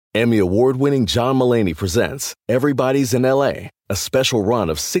Emmy award-winning John Mulaney presents Everybody's in L.A., a special run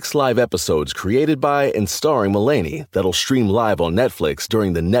of 6 live episodes created by and starring Mulaney that'll stream live on Netflix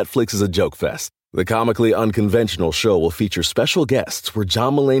during the Netflix is a Joke Fest. The comically unconventional show will feature special guests where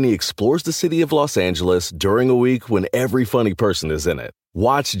John Mulaney explores the city of Los Angeles during a week when every funny person is in it.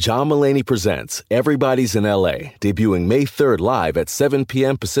 Watch John Mulaney Presents Everybody's in L.A., debuting May 3rd live at 7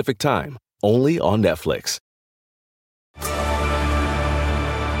 p.m. Pacific Time, only on Netflix.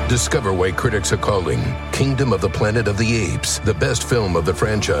 Discover why critics are calling Kingdom of the Planet of the Apes the best film of the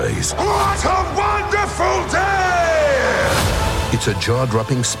franchise. What a wonderful day! It's a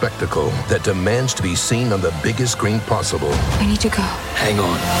jaw-dropping spectacle that demands to be seen on the biggest screen possible. I need to go. Hang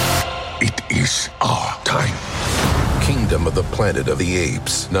on. It is our time. Kingdom of the Planet of the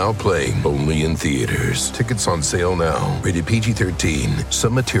Apes, now playing only in theaters. Tickets on sale now. Rated PG-13.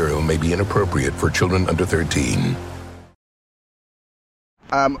 Some material may be inappropriate for children under 13.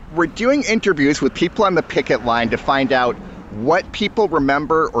 We're doing interviews with people on the picket line to find out what people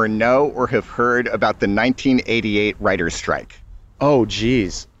remember or know or have heard about the 1988 writers' strike. Oh,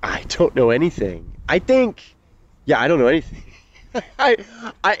 geez. I don't know anything. I don't know anything.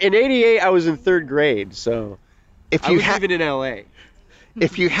 In 88, I was in 3rd grade, so I was living in L.A.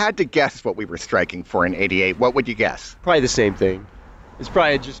 If you had to guess what we were striking for in 88, what would you guess? Probably the same thing. It's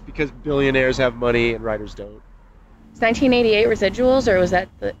probably just because billionaires have money and writers don't. 1988 residuals, or was that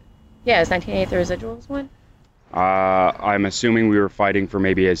the... Yeah, is 1988 the residuals one? I'm assuming we were fighting for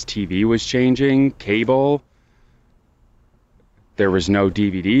maybe as TV was changing, cable. There was no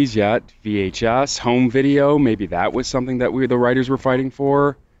DVDs yet, VHS, home video. Maybe that was something that the writers were fighting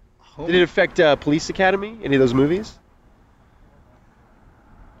for. Did it affect Police Academy, any of those movies?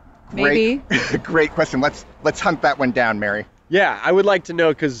 Maybe. Great question. Let's hunt that one down, Mary. Yeah, I would like to know,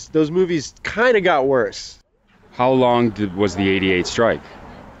 because those movies kind of got worse. How long was the 88 strike?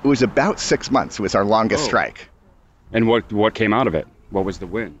 It was about 6 months. It was our longest strike. And what came out of it? What was the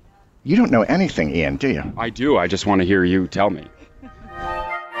win? You don't know anything, Ian, do you? I do. I just want to hear you tell me.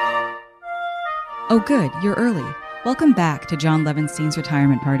 Oh, good. You're early. Welcome back to John Levenstein's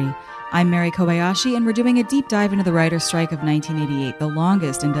retirement party. I'm Mary Kobayashi, and we're doing a deep dive into the writer's strike of 1988, the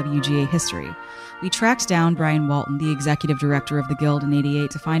longest in WGA history. We tracked down Brian Walton, the executive director of the Guild in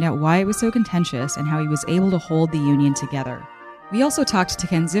 88, to find out why it was so contentious and how he was able to hold the union together. We also talked to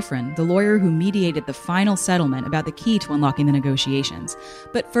Ken Zifrin, the lawyer who mediated the final settlement about the key to unlocking the negotiations.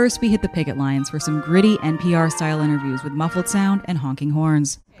 But first, we hit the picket lines for some gritty NPR-style interviews with muffled sound and honking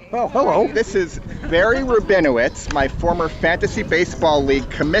horns. Oh, hello. This is Barry Rubinowitz, my former Fantasy Baseball League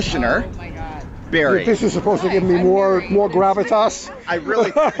commissioner. Barry. This is supposed to give me more gravitas? I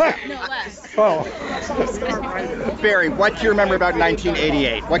really... No less. Oh. Barry, what do you remember about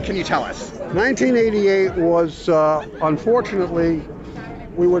 1988? What can you tell us? 1988 was, unfortunately,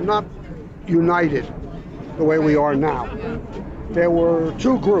 we were not united the way we are now. There were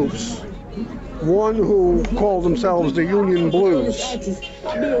 2 groups. One who called themselves the Union Blues,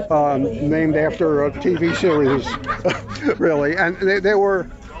 named after a TV series, really, and they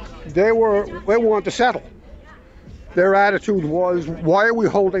wanted to settle. Their attitude was, why are we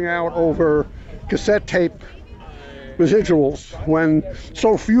holding out over cassette tape residuals when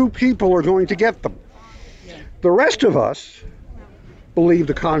so few people are going to get them? The rest of us believed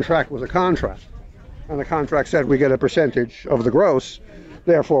the contract was a contract, and the contract said we get a percentage of the gross.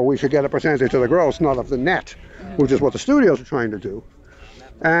 Therefore, we should get a percentage of the gross, not of the net, which is what the studios are trying to do.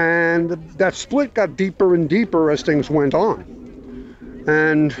 And that split got deeper and deeper as things went on.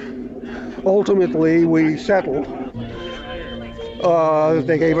 And ultimately, we settled.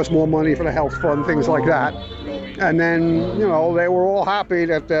 They gave us more money for the health fund, things like that. And then, they were all happy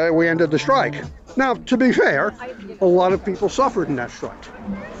that we ended the strike. Now, to be fair, a lot of people suffered in that strike.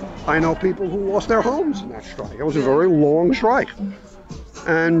 I know people who lost their homes in that strike. It was a very long strike.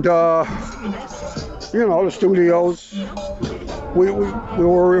 And, the studios, we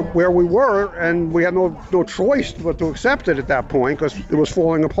were where we were, and we had no choice but to accept it at that point because it was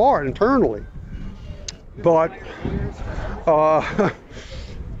falling apart internally. But, I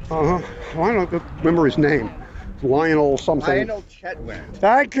don't remember his name. Lionel something. Lionel Chetwynd.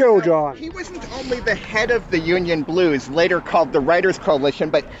 Thank you, John. He wasn't only the head of the Union Blues, later called the Writers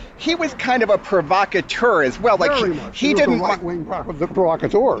Coalition, but he was kind of a provocateur as well. Very much. He didn't was a right-wing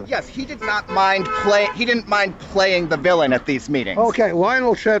provocateur. Yes, he did not mind He didn't mind playing the villain at these meetings. Okay,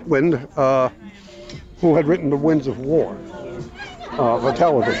 Lionel Chetwynd, who had written The Winds of War for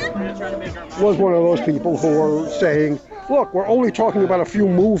television, was one of those people who were saying, "Look, we're only talking about a few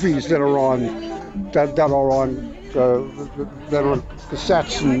movies that are on." That are on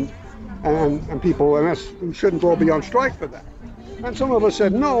cassettes and people, and we shouldn't all be on strike for that. And some of us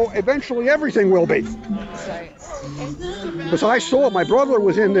said, no, eventually everything will be. Because I saw my brother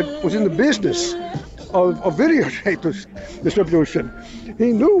was in the business of videotape distribution.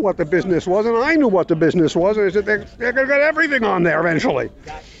 He knew what the business was, and I knew what the business was, and I said, they're going to get everything on there eventually.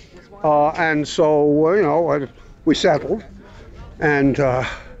 And so, we settled. And a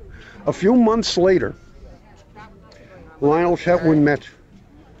few months later, Lionel Chetwynd met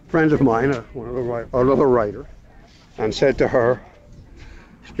a friend of mine, another writer, and said to her,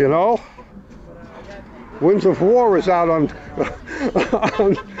 Winds of War is out on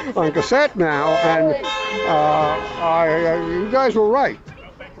cassette now, and you guys were right.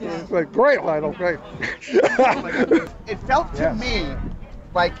 It's like, great, Lionel, great. It felt to me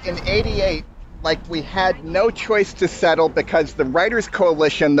like in '88, like we had no choice to settle because the Writers'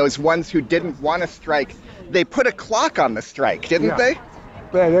 Coalition, those ones who didn't want to strike, they put a clock on the strike, didn't they?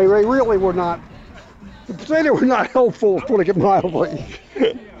 They really were not. They were not helpful, putting it mildly.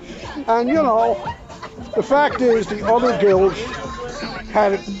 And the fact is, the other guilds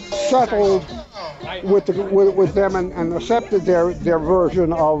had settled with them and accepted their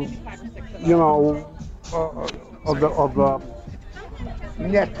version of the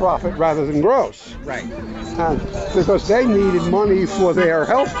net profit rather than gross. Right. And because they needed money for their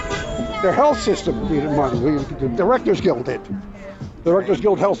health system needed money. The Directors Guild did. The Directors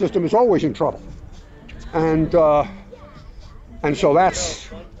Guild health system is always in trouble. And so that's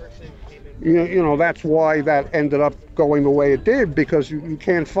that's why that ended up going the way it did, because you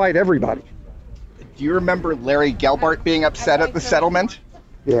can't fight everybody. Do you remember Larry Gelbart being upset at the settlement?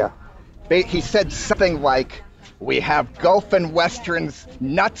 Yeah. He said something like, "We have Gulf and Westerns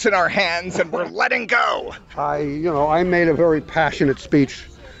nuts in our hands and we're letting go." I made a very passionate speech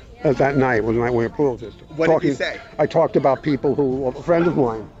that night, was the night we approved it. What did you say? I talked about people a friend of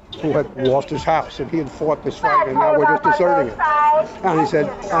mine, who had lost his house, and he had fought this fight, and now we're just deserting it. And I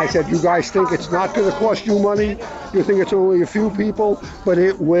said, you guys think it's not going to cost you money? You think it's only a few people? But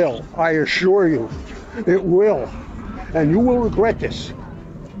it will. I assure you, it will. And you will regret this.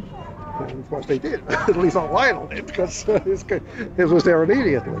 And of course they did. At least Lionel did, because it was there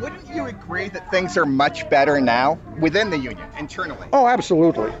immediately. Wouldn't you agree that things are much better now within the union, internally? Oh,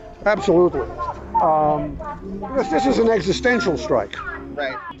 absolutely. Absolutely. Because this is an existential strike.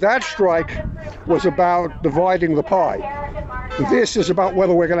 Right. That strike was about dividing the pie. This is about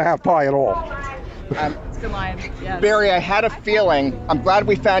whether we're going to have pie at all. Good line. Yes. Barry, I had a feeling, I'm glad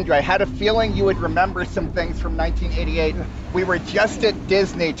we found you, I had a feeling you would remember some things from 1988. We were just at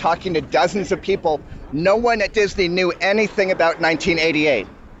Disney talking to dozens of people. No one at Disney knew anything about 1988.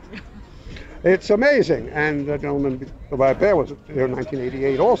 It's amazing. And the gentleman right there was there in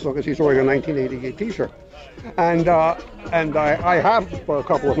 1988 also, because he's wearing a 1988 t-shirt. And I have a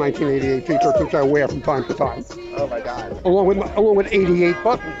couple of 1988 t-shirts which I wear from time to time. Oh my God. Along with 88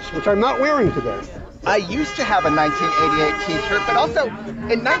 buttons, which I'm not wearing today. I used to have a 1988 t-shirt, but also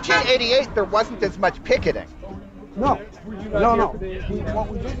in 1988 there wasn't as much picketing. No. What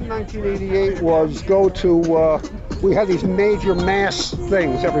we did in 1988 was go to, we had these major mass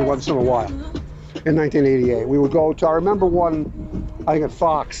things every once in a while in 1988. We would go to, I remember one, I think at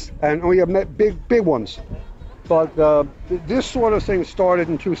Fox, and we had big ones. But this sort of thing started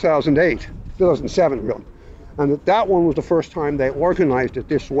in 2007 really. And that one was the first time they organized it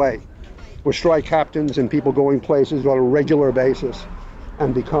this way, with strike captains and people going places on a regular basis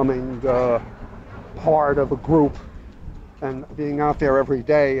and becoming part of a group and being out there every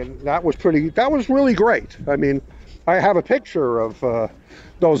day. And that was really great. I mean, I have a picture of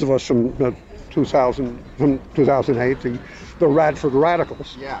those of us from 2008, the Radford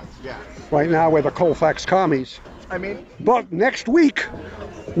Radicals. Yes. Right now we're the Colfax Commies. I mean, but next week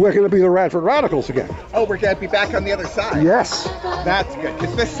we're going to be the Radford Radicals again. Oh, we're going to be back on the other side. Yes. That's good,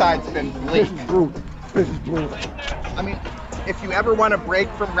 because this side's been bleak. This is brutal. I mean, if you ever want to break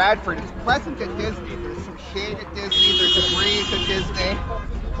from Radford, it's pleasant at Disney. There's some shade at Disney. There's a breeze at Disney.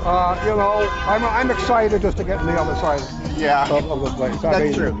 I'm excited just to get on the other sid of the place.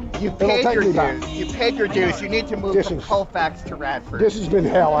 That's true. You paid your dues. You paid your dues. You need to move from Colfax to Radford. This has been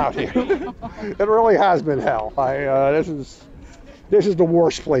hell out here. It really has been hell. This is the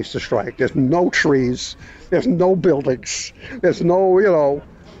worst place to strike. There's no trees. There's no buildings. There's no,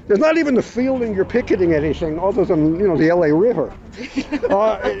 there's not even the feeling you're picketing anything other than, the LA River.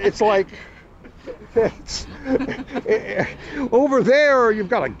 It's like, over there you've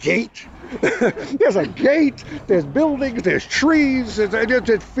got a gate. There's a gate, there's buildings, there's trees.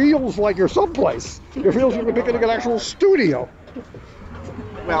 It feels like you're someplace. It feels like you're picketing an actual studio.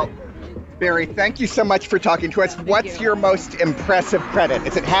 Well, Barry, thank you so much for talking to us. What's your most impressive credit?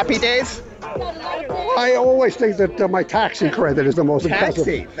 Is it Happy Days? I always think that my taxi credit is the most impressive.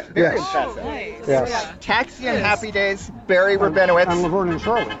 Taxi. Very Yes. impressive. Yes. Taxi and Happy Days, Barry Rabinowitz. And Laverne and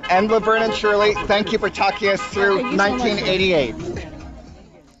Shirley. And Laverne and Shirley, thank you for talking us through 1988.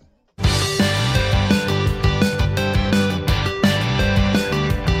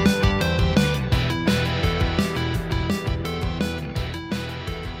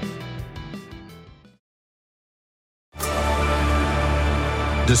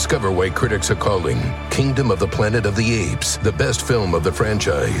 Discover why critics are calling Kingdom of the Planet of the Apes the best film of the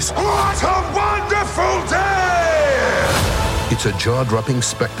franchise. What a wonderful day! It's a jaw-dropping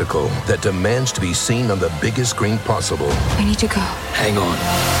spectacle that demands to be seen on the biggest screen possible. I need to go. Hang on.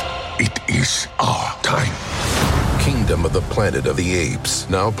 It is our time. Kingdom of the Planet of the Apes,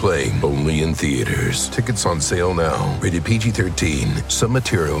 now playing only in theaters. Tickets on sale now. Rated PG-13. Some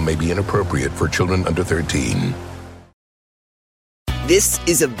material may be inappropriate for children under 13. This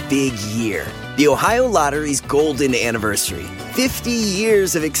is a big year. The Ohio Lottery's golden anniversary. 50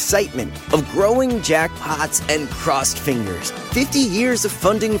 years of excitement, of growing jackpots and crossed fingers. 50 years of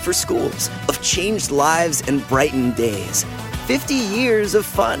funding for schools, of changed lives and brightened days. 50 years of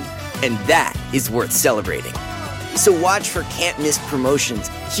fun, and that is worth celebrating. So watch for can't-miss promotions,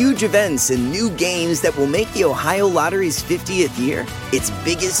 huge events, and new games that will make the Ohio Lottery's 50th year its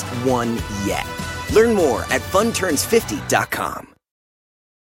biggest one yet. Learn more at funturns50.com.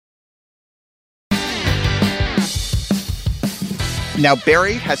 Now,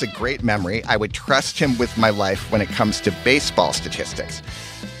 Barry has a great memory. I would trust him with my life when it comes to baseball statistics.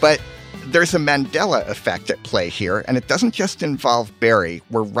 But there's a Mandela effect at play here, and it doesn't just involve Barry,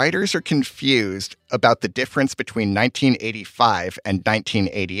 where writers are confused about the difference between 1985 and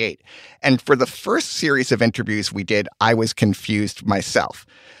 1988. And for the first series of interviews we did, I was confused myself.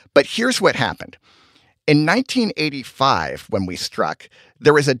 But here's what happened. In 1985, when we struck,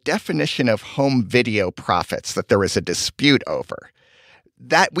 there was a definition of home video profits that there was a dispute over.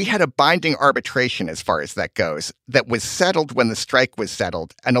 That we had a binding arbitration as far as that goes that was settled when the strike was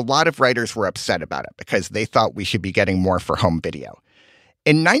settled, and a lot of writers were upset about it because they thought we should be getting more for home video.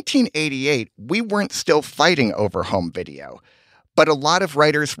 In 1988, we weren't still fighting over home video, but a lot of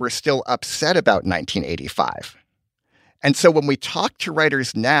writers were still upset about 1985. And so when we talk to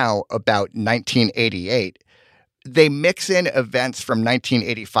writers now about 1988, they mix in events from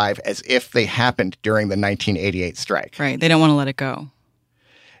 1985 as if they happened during the 1988 strike. Right. They don't want to let it go.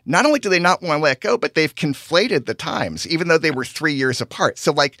 Not only do they not want to let go, but they've conflated the times, even though they were 3 years apart.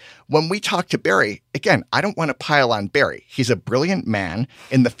 So, like, when we talk to Barry, again, I don't want to pile on Barry. He's a brilliant man.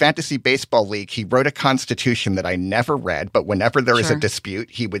 In the Fantasy Baseball League, he wrote a constitution that I never read, but whenever there was a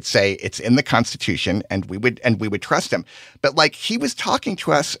dispute, he would say it's in the Constitution, and we would trust him. But, like, he was talking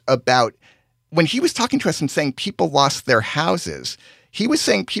to us about, when he was talking to us and saying people lost their houses, he was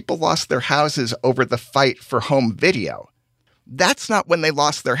saying people lost their houses over the fight for home video. That's not when they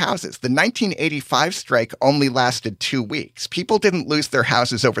lost their houses. The 1985 strike only lasted 2 weeks. People didn't lose their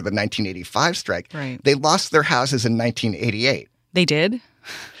houses over the 1985 strike. Right. They lost their houses in 1988. They did?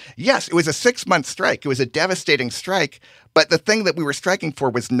 Yes, it was a 6-month strike. It was a devastating strike, but the thing that we were striking for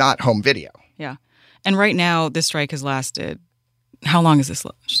was not home video. Yeah. And right now, this strike has lasted. How long has this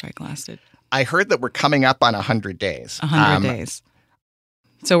strike lasted? I heard that we're coming up on 100 days. 100 days.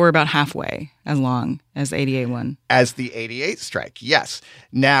 So we're about halfway as long as the 88 one. As the 88 strike, yes.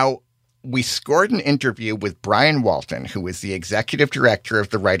 Now, we scored an interview with Brian Walton, who was the executive director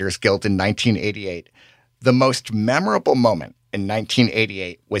of the Writers Guild in 1988. The most memorable moment in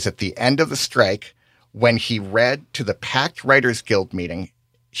 1988 was at the end of the strike when he read to the packed Writers Guild meeting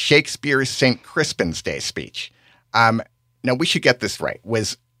Shakespeare's St. Crispin's Day speech. Now, we should get this right.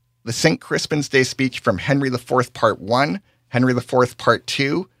 Was the St. Crispin's Day speech from Henry IV, Part 1, Henry IV, Part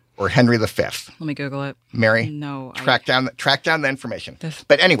 2, or Henry V? Let me Google it. Mary? No. Track down the information.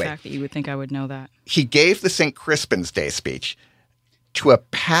 But anyway. The fact that you would think I would know that. He gave the St. Crispin's Day speech to a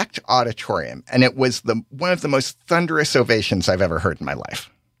packed auditorium, and it was one of the most thunderous ovations I've ever heard in my life.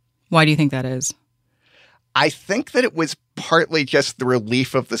 Why do you think that is? I think that it was partly just the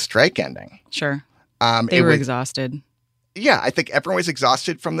relief of the strike ending. Sure. They were exhausted. Yeah, I think everyone was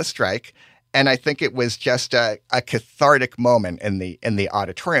exhausted from the strike. And I think it was just a cathartic moment in the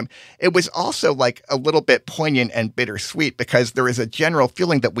auditorium. It was also like a little bit poignant and bittersweet because there was a general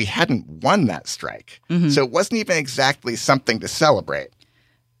feeling that we hadn't won that strike. Mm-hmm. So it wasn't even exactly something to celebrate.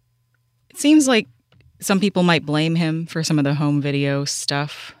 It seems like some people might blame him for some of the home video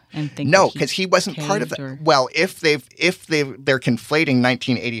stuff and think no, because he wasn't part of that. Well, if they're conflating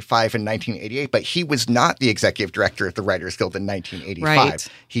 1985 and 1988, but he was not the executive director of the Writers Guild in 1985. Right.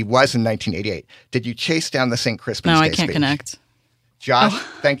 He was in 1988. Did you chase down the St. Crispin's Day speech? No, I can't connect. Josh,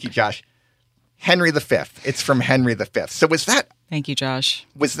 Thank you, Josh. Henry V. It's from Henry V. So was that... Thank you, Josh.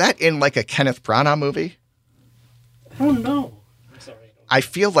 Was that in like a Kenneth Branagh movie? Oh, no. I'm sorry. I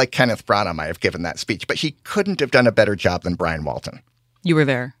feel like Kenneth Branagh might have given that speech, but he couldn't have done a better job than Brian Walton. You were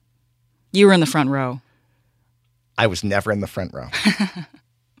there. You were in the front row. I was never in the front row.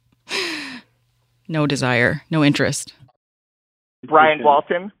 No desire, no interest. Brian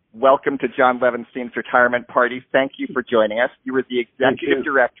Walton, welcome to John Levenstein's retirement party. Thank you for joining us. You were the executive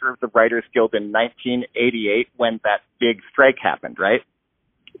director of the Writers Guild in 1988 when that big strike happened, right?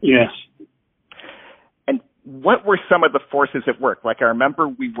 Yes. And what were some of the forces at work? Like, I remember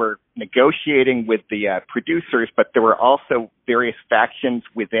we were negotiating with the producers, but there were also various factions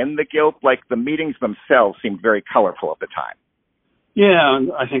within the Guild. Like, the meetings themselves seemed very colorful at the time. Yeah,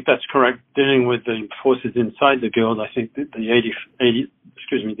 I think that's correct. Dealing with the forces inside the Guild, I think that the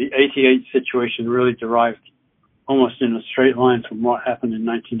 88 situation really derived almost in a straight line from what happened in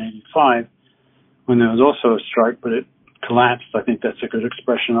 1985, when there was also a strike, but it collapsed. I think that's a good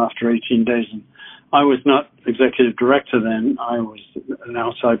expression after 18 days. And I was not executive director then. I was an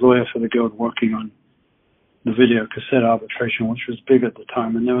outside lawyer for the Guild working on the video cassette arbitration, which was big at the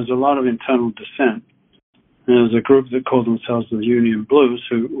time. And there was a lot of internal dissent. And there was a group that called themselves the Union Blues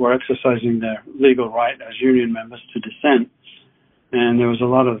who were exercising their legal right as union members to dissent. And there was a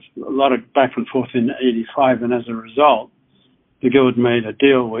lot of back and forth in 85. And as a result, the Guild made a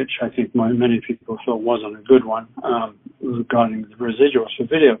deal, which I think many people thought wasn't a good one, regarding the residuals for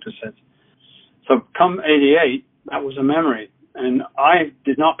video cassettes. So come 88, that was a memory. And I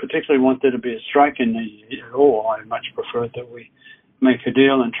did not particularly want there to be a strike in 88 at all. I much preferred that we make a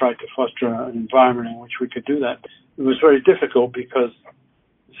deal and try to foster an environment in which we could do that. It was very difficult because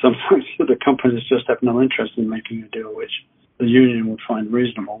sometimes the companies just have no interest in making a deal which the union would find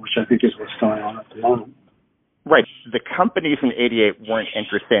reasonable, which I think is what's going on at the moment. Right. The companies in 88 weren't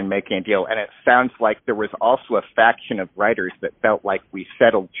interested in making a deal, and it sounds like there was also a faction of writers that felt like we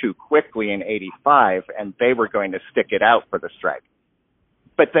settled too quickly in 85, and they were going to stick it out for the strike.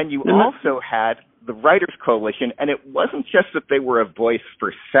 But then you also had the Writers' Coalition, and it wasn't just that they were a voice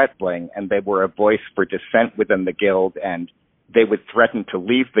for settling and they were a voice for dissent within the Guild, and they would threaten to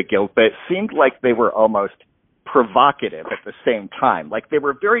leave the Guild, but it seemed like they were almost provocative at the same time. Like, they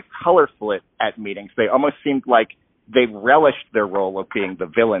were very colorful at meetings. They almost seemed like they relished their role of being the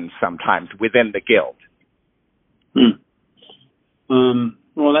villains sometimes within the Guild.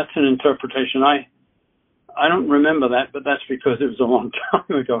 Well, that's an interpretation. I don't remember that, but that's because it was a long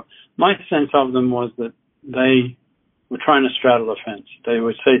time ago. My sense of them was that they were trying to straddle the fence. They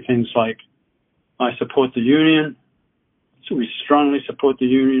would say things like, I support the union, so we strongly support the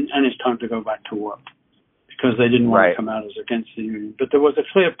union, and it's time to go back to work, because they didn't want to come out as against the union. But there was a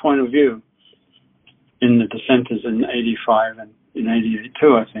clear point of view in the dissenters in 85 and in 88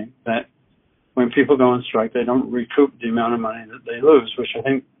 too, I think, that when people go on strike, they don't recoup the amount of money that they lose, which I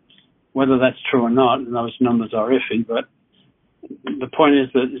think, whether that's true or not, and those numbers are iffy, but the point is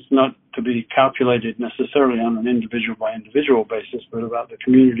that it's not to be calculated necessarily on an individual-by-individual basis, but about the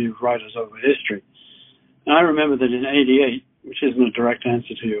community of writers over history. And I remember that in 88, which isn't a direct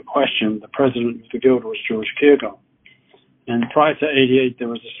answer to your question, the president of the Guild was George Kiergo. And prior to 88, there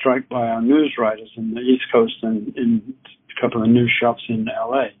was a strike by our news writers in the East Coast and in a couple of news shops in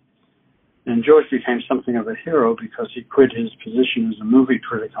L.A. And George became something of a hero because he quit his position as a movie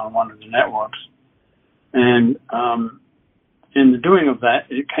critic on one of the networks. And in the doing of that,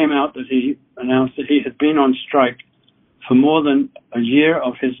 it came out that he announced that he had been on strike for more than a year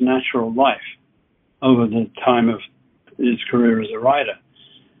of his natural life over the time of his career as a writer.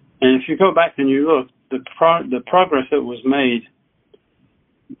 And if you go back and you look, the progress that was made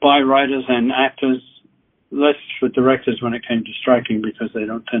by writers and actors, less for directors when it came to striking because they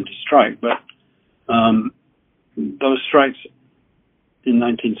don't tend to strike, but those strikes in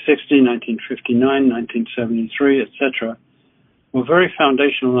 1960, 1959, 1973, etc., were very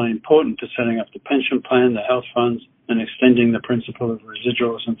foundational and important to setting up the pension plan, the health funds, and extending the principle of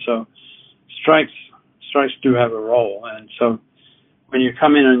residuals. And so strikes do have a role. And so when you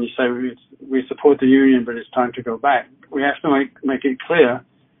come in and you say we support the union, but it's time to go back, we have to make it clear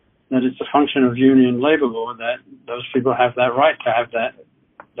that it's a function of union labor law that those people have that right to have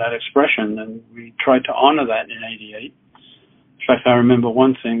that expression. And we tried to honor that in 88. In fact, I remember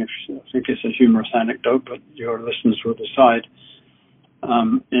one thing, I think it's a humorous anecdote, but your listeners will decide.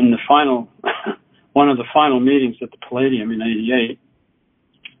 In the final, one of the final meetings at the Palladium in 88,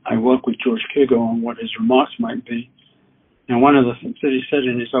 I worked with George Kiergo on what his remarks might be. And one of the things that he said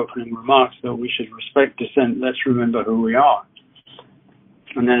in his opening remarks, that we should respect dissent, let's remember who we are.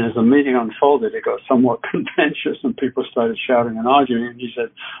 And then as the meeting unfolded, it got somewhat contentious and people started shouting and arguing. And he said,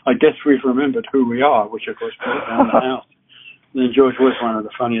 I guess we've remembered who we are, which of course brought down the house. And then George was one of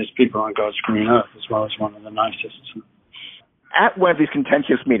the funniest people on God's green earth, as well as one of the nicest. At one of these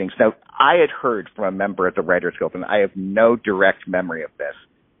contentious meetings, now I had heard from a member of the Writers Guild, and I have no direct memory of this,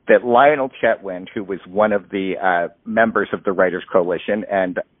 that Lionel Chetwynd, who was one of the members of the Writers Coalition,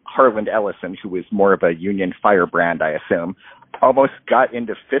 and Harland Ellison, who was more of a union firebrand, I assume, almost got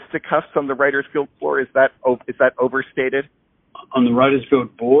into fisticuffs on the Writers Guild floor. Is that overstated? On the Writers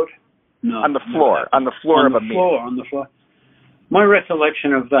Guild board? No. On the floor. On the floor of a meeting. On the floor. My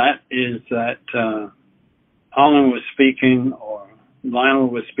recollection of that is that Harlan was speaking or Lionel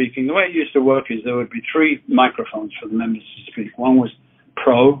was speaking. The way it used to work is there would be 3 microphones for the members to speak. One was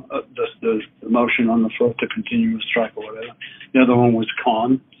pro, the motion on the floor to continue a strike or whatever. The other one was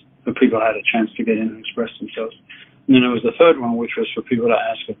con, so people had a chance to get in and express themselves. And then there was the third one, which was for people to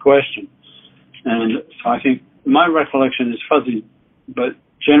ask a question. And so I think my recollection is fuzzy, but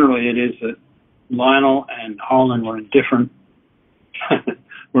generally it is that Lionel and Harlan were in different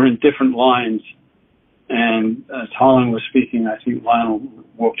lines. And as Harlan was speaking, I think Lionel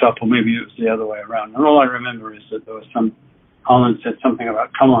walked up, or maybe it was the other way around. And all I remember is that there was Harlan said something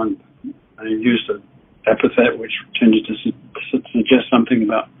about, come on, and he used an epithet which tended to suggest something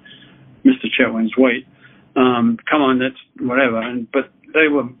about Mr. Chetwynd's weight. Come on, that's whatever. But they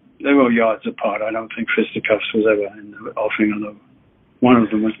were yards apart. I don't think fisticuffs was ever in the offing, although one of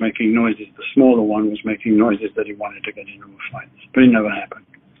them was making noises. The smaller one was making noises that he wanted to get into a fight. But it never happened.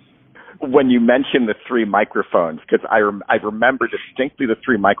 When you mentioned the 3 microphones, because I remember distinctly the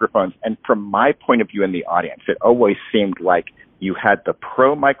 3 microphones, and from my point of view in the audience, it always seemed like you had the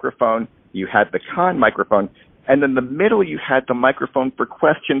pro microphone, you had the con microphone, and in the middle you had the microphone for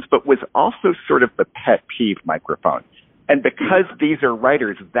questions, but was also sort of the pet peeve microphone. And because these are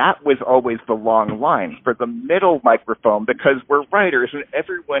writers, that was always the long line for the middle microphone, because we're writers and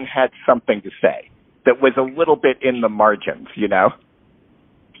everyone had something to say that was a little bit in the margins, you know?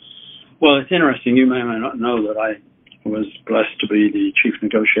 Well, it's interesting. You may or may not know that I was blessed to be the chief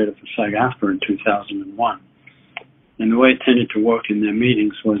negotiator for SAG-AFTRA in 2001. And the way it tended to work in their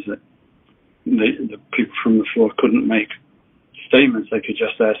meetings was that the people from the floor couldn't make statements. They could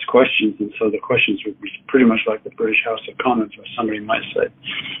just ask questions. And so the questions would be pretty much like the British House of Commons, where somebody might say,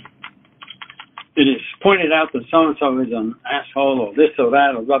 it is pointed out that so-and-so is an asshole or this or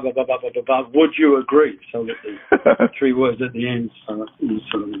that or blah, blah, blah, blah, blah, blah, blah. Would you agree? So that the 3 words at the end are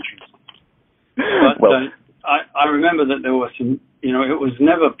sort of interesting. But I remember that there was some, it was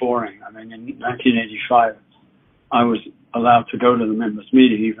never boring. I mean, in 1985, I was allowed to go to the members'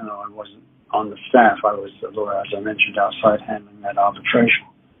 meeting, even though I wasn't on the staff. I was the lawyer, as I mentioned, outside handling that arbitration.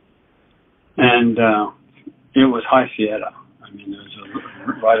 And it was high theater. I mean, there was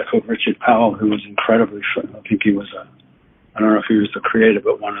a writer called Richard Powell who was incredibly funny. I think he was I don't know if he was the creator,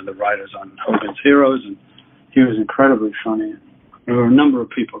 but one of the writers on Hogan's Heroes, and he was incredibly funny. There were a number of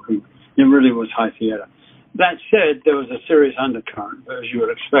people who, it really was high theater. That said, there was a serious undercurrent. As you would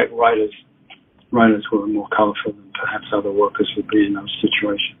expect, writers were more colorful than perhaps other workers would be in those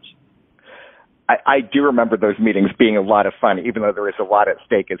situations. I do remember those meetings being a lot of fun, even though there was a lot at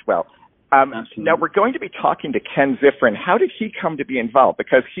stake as well. Now, we're going to be talking to Ken Ziffren. How did he come to be involved?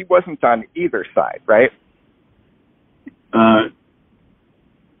 Because he wasn't on either side, right? I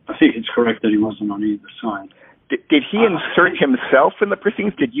think it's correct that he wasn't on either side. Did he insert himself in the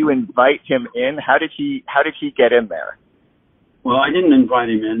proceedings? Did you invite him in? How did he get in there? Well, I didn't invite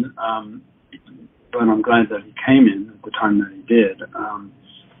him in, but I'm glad that he came in at the time that he did.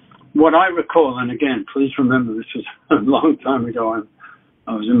 What I recall, and again, please remember this was a long time ago.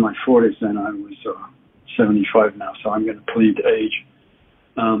 I was in my 40s then. I was 75 now, so I'm going to plead age.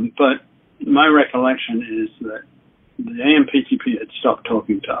 But my recollection is that the AMPTP had stopped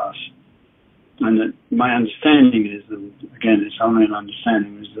talking to us. And that my understanding is, and again, it's only an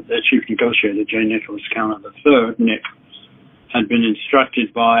understanding, is that their chief negotiator, J. Nicholas Counter III, Nick, had been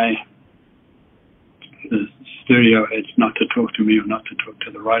instructed by the studio heads not to talk to me or not to talk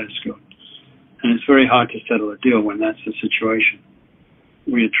to the Writers Guild. And it's very hard to settle a deal when that's the situation.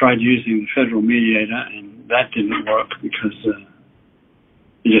 We had tried using the federal mediator, and that didn't work because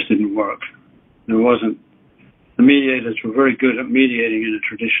it just didn't work. The mediators were very good at mediating in a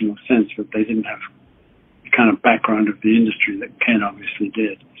traditional sense, but they didn't have the kind of background of the industry that Ken obviously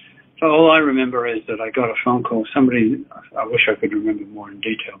did. So all I remember is that I got a phone call. Somebody, I wish I could remember more in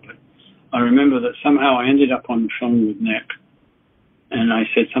detail, but I remember that somehow I ended up on the phone with Nick, and I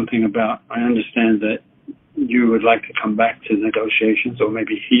said something about, I understand that you would like to come back to negotiations, or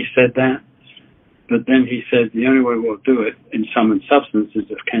maybe he said that. But then he said the only way we'll do it in sum and substance is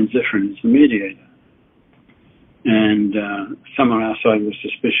if Ken Zifrin is the mediator. And some on our side were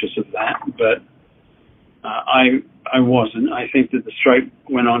suspicious of that, but I wasn't. I think that the strike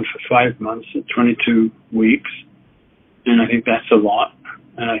went on for 5 months, 22 weeks, and I think that's a lot.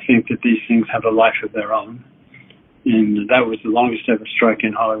 And I think that these things have a life of their own. And that was the longest ever strike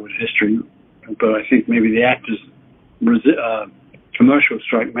in Hollywood history. But I think maybe the actors' commercial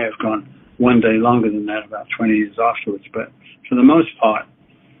strike may have gone one day longer than that, about 20 years afterwards. But for the most part,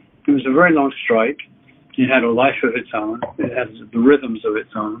 it was a very long strike. It had a life of its own. It had the rhythms of its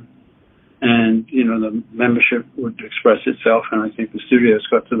own. And, you know, the membership would express itself. And I think the studios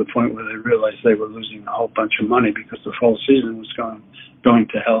got to the point where they realized they were losing a whole bunch of money because the fall season was going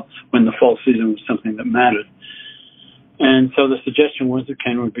to hell when the fall season was something that mattered. And so the suggestion was that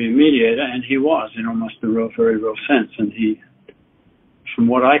Ken would be a mediator, and he was in almost a very real sense. And he, from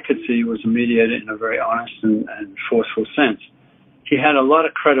what I could see, was a mediator in a very honest and forceful sense. He had a lot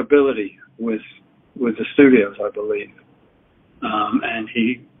of credibility with the studios, I believe. And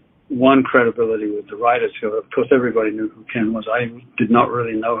he won credibility with the writers. So, of course, everybody knew who Ken was. I did not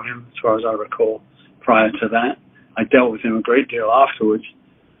really know him, as far as I recall, prior to that. I dealt with him a great deal afterwards.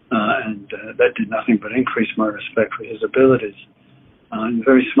 And that did nothing but increase my respect for his abilities. And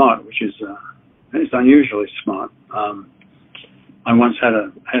very smart, which is unusually smart. I once had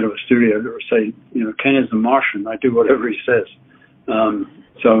a head of a studio that would say, you know, Ken is the Martian. I do whatever he says.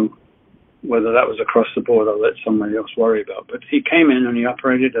 So whether that was across the board, I'll let somebody else worry about. But he came in and he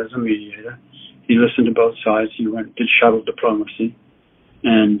operated as a mediator. He listened to both sides. He did shuttle diplomacy.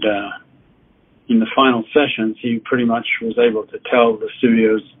 And in the final sessions, he pretty much was able to tell the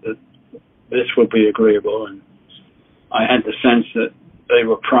studios that this would be agreeable. And I had the sense that they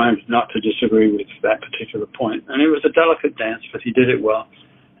were primed not to disagree with that particular point. And it was a delicate dance, but he did it well.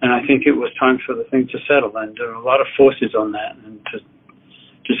 And I think it was time for the thing to settle. And there were a lot of forces on that. And to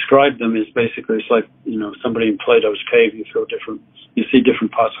describe them is basically, it's like, you know, somebody in Plato's cave, you see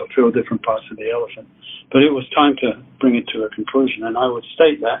different parts, or feel different parts of the elephant. But it was time to bring it to a conclusion. And I would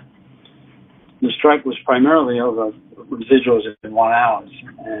state that the strike was primarily over residuals in 1 hour.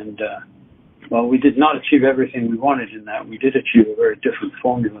 And, well, we did not achieve everything we wanted in that. We did achieve a very different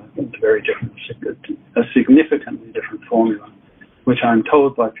formula, a significantly different formula, which I'm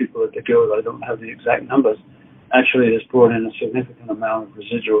told by people at the Guild, I don't have the exact numbers, actually has brought in a significant amount of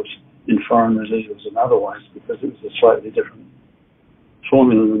residuals in foreign residuals and otherwise, because it was a slightly different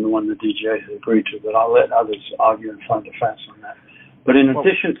formula than the one the DGA had agreed to. But I'll let others argue and find the facts on that. But in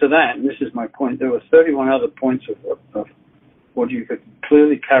addition to that, and this is my point, there were 31 other points of what you could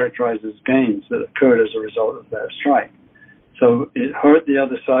clearly characterize as gains that occurred as a result of that strike. So it hurt the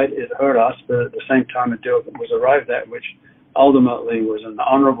other side, it hurt us, but at the same time a deal was arrived at which ultimately was an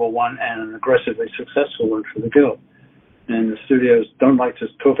honorable one and an aggressively successful one for the Guild. And the studios don't like to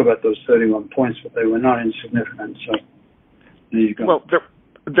talk about those 31 points, but they were not insignificant. So there you go. Well,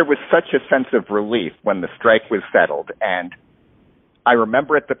 there was such a sense of relief when the strike was settled, and I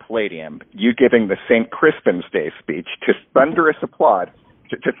remember at the Palladium you giving the St. Crispin's Day speech to thunderous applause.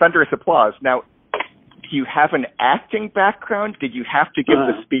 Now, do you have an acting background? Did you have to give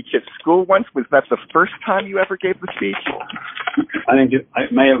the speech at school once? Was that the first time you ever gave the speech? I think it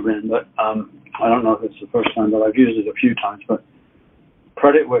may have been, but I don't know if it's the first time, but I've used it a few times. But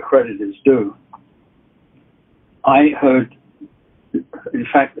credit where credit is due. I heard, in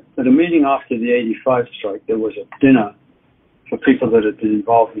fact, at a meeting after the 85 strike, there was a dinner for people that had been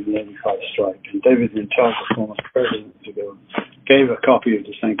involved in the 85 strike. And David Mintel, the former president, gave a copy of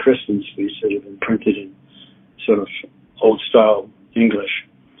the St. Crispin's speech that had been printed in sort of old-style English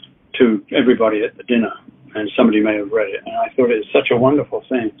to everybody at the dinner. And somebody may have read it. And I thought it was such a wonderful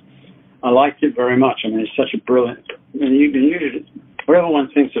thing. I liked it very much. I mean, it's such a brilliant... I mean, you can usually... Whatever one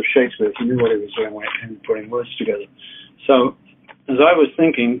thinks of Shakespeare, he knew what he was doing when it came to putting words together. So, as I was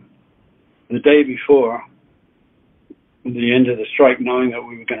thinking, the day before the end of the strike, knowing that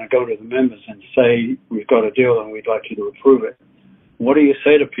we were going to go to the members and say, we've got a deal and we'd like you to approve it, what do you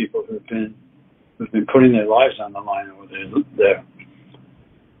say to people who've been putting their lives on the line, or their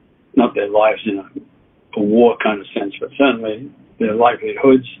not their lives in a war kind of sense, but certainly their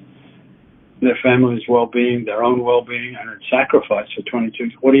livelihoods, their family's well-being, their own well-being, and sacrifice for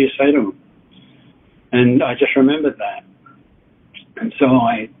 22. What do you say to them? And I just remembered that. And so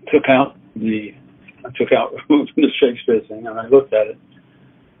I took out the Shakespeare thing, and I looked at it.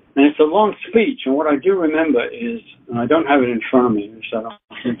 And it's a long speech, and what I do remember is, and I don't have it in front of me, which I don't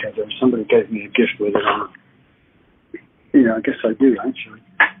think I do. Somebody gave me a gift with it on it. Yeah, I guess I do, actually.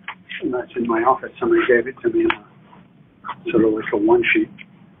 And that's in my office. Somebody gave it to me in sort of like a one sheet.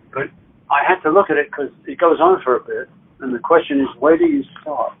 But I had to look at it because it goes on for a bit, and the question is, where do you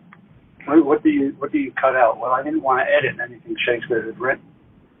start? What do you cut out? Well, I didn't want to edit anything Shakespeare had written,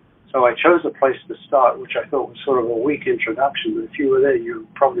 so I chose a place to start, which I thought was sort of a weak introduction. But if you were there, you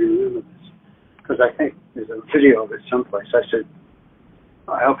probably remember this, because I think there's a video of it someplace. I said,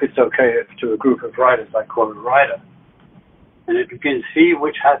 I hope it's okay if to a group of riders I call a rider. And it begins, he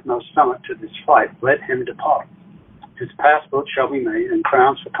which hath no stomach to this fight, let him depart. His passport shall be made, and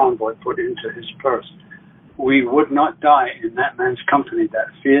crowns for convoy put into his purse. We would not die in that man's company that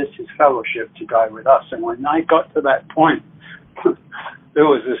fears his fellowship to die with us. And when I got to that point, there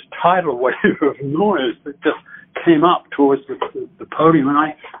was this tidal wave of noise that just came up towards the podium. And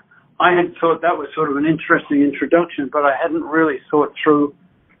I had thought that was sort of an interesting introduction, but I hadn't really thought through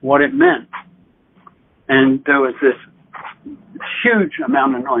what it meant. And there was this huge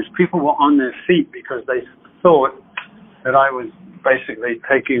amount of noise. People were on their feet because they thought that I was basically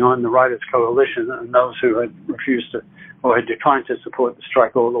taking on the Writers' Coalition and those who had refused to or had declined to support the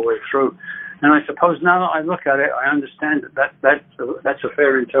strike all the way through. And I suppose now that I look at it, I understand that's a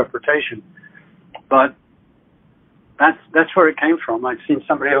fair interpretation. But that's where it came from. I'd seen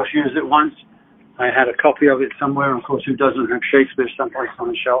somebody else use it once. I had a copy of it somewhere, of course, who doesn't have Shakespeare someplace on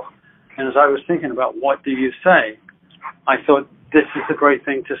the shelf. And as I was thinking about what do you say, I thought this is a great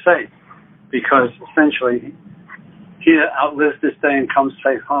thing to say, because essentially, he that outlives this day and comes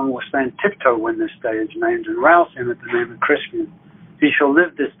safe home will stand tiptoe when this day is named, and rouse him at the name of Crispian. He shall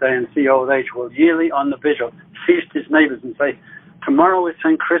live this day and see old age, will yearly on the vigil feast his neighbors and say, tomorrow is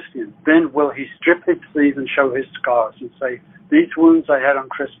St. Crispian. Then will he strip his sleeves and show his scars and say, these wounds I had on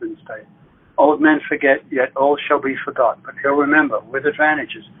Crispian's day. Old men forget, yet all shall be forgot. But he'll remember, with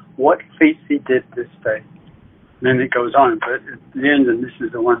advantages, what feats he did this day. And then it goes on, but at the end, and this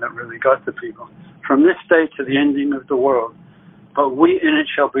is the one that really got to people, from this day to the ending of the world, but we in it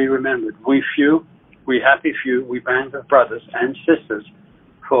shall be remembered. We few, we happy few, we band of brothers and sisters,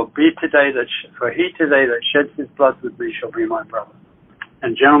 for he today that sheds his blood with me shall be my brother.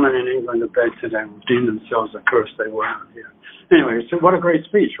 And gentlemen in England abed today will deem themselves accursed they were not here. Anyway, so what a great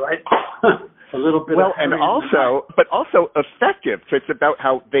speech, right? A little bit. Well, and also effective. So it's about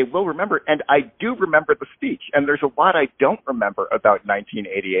how they will remember. And I do remember the speech. And there's a lot I don't remember about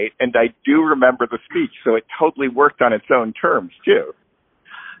 1988. And I do remember the speech. So it totally worked on its own terms, too.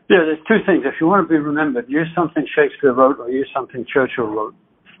 Yeah, there's two things. If you want to be remembered, use something Shakespeare wrote or use something Churchill wrote.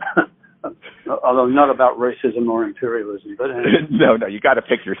 Although not about racism or imperialism. But anyway. No, you got to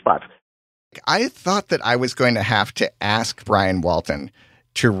pick your spots. I thought that I was going to have to ask Brian Walton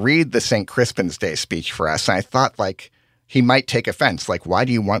to read the St. Crispin's Day speech for us. And I thought, he might take offense. Why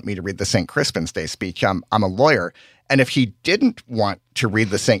do you want me to read the St. Crispin's Day speech? I'm a lawyer. And if he didn't want to read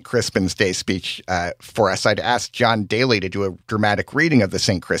the St. Crispin's Day speech for us, I'd ask John Daly to do a dramatic reading of the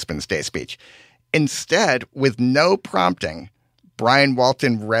St. Crispin's Day speech. Instead, with no prompting, Brian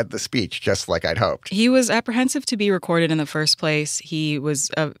Walton read the speech just like I'd hoped. He was apprehensive to be recorded in the first place. He was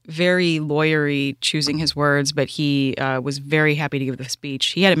very lawyery choosing his words, but he was very happy to give the speech.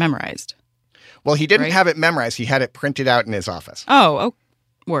 He had it memorized. Well, he didn't have it memorized. He had it printed out in his office. Oh,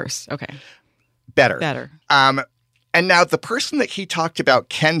 worse. Okay. Better. And now the person that he talked about,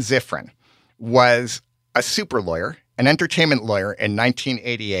 Ken Zifrin, was a super lawyer, an entertainment lawyer in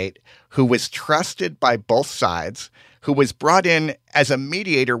 1988 who was trusted by both sides, who was brought in as a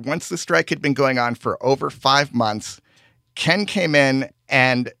mediator once the strike had been going on for over 5 months. Ken came in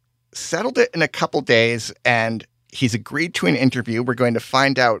and settled it in a couple days, and he's agreed to an interview. We're going to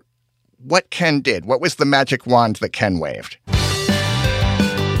find out what Ken did. What was the magic wand that Ken waved?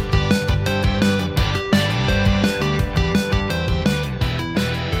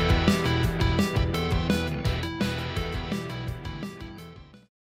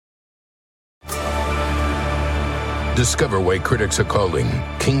 Discover why critics are calling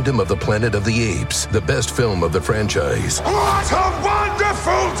Kingdom of the Planet of the Apes the best film of the franchise. What a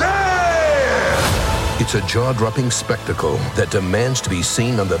wonderful day! It's a jaw-dropping spectacle that demands to be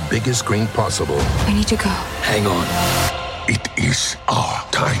seen on the biggest screen possible. I need to go. Hang on. It is our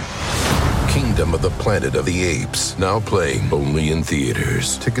time. Kingdom of the Planet of the Apes, now playing only in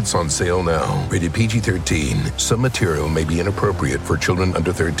theaters. Tickets on sale now. Rated PG-13. Some material may be inappropriate for children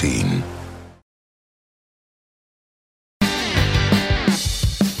under 13.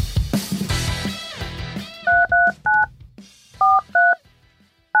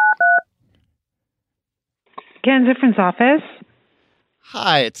 Ken Zifrin's office.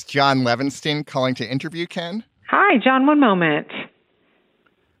 Hi, it's John Levenstein calling to interview Ken. Hi, John, one moment.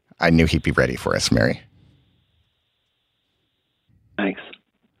 I knew he'd be ready for us, Mary. Thanks.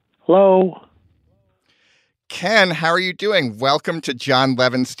 Hello? Ken, how are you doing? Welcome to John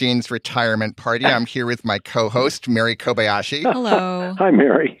Levenstein's retirement party. I'm here with my co-host, Mary Kobayashi. Hello. Hi,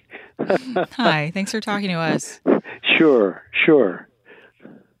 Mary. Hi. Thanks for talking to us. Sure.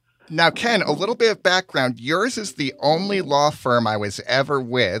 Now, Ken, a little bit of background. Yours is the only law firm I was ever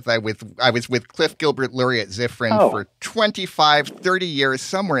with. I was with Cliff Gilbert Lurie at Zifrin for 25, 30 years,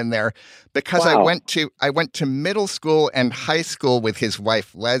 somewhere in there, because Wow. I went to middle school and high school with his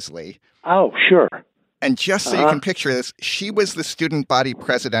wife, Leslie. Oh, sure. And just so you can picture this, she was the student body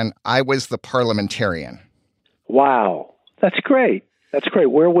president. I was the parliamentarian. Wow. That's great.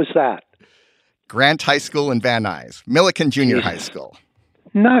 Where was that? Grant High School in Van Nuys, Milliken Junior High School.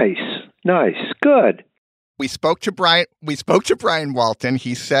 Nice. Good. We spoke to Brian Walton.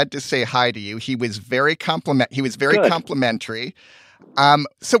 He said to say hi to you. He was very complimentary.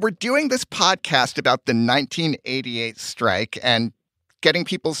 So we're doing this podcast about the 1988 strike and getting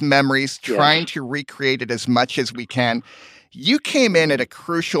people's memories, trying to recreate it as much as we can. You came in at a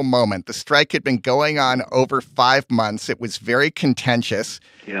crucial moment. The strike had been going on over 5 months. It was very contentious.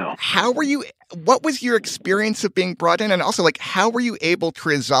 Yeah. What was your experience of being brought in? And also, how were you able to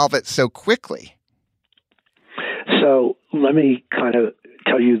resolve it so quickly? So let me kind of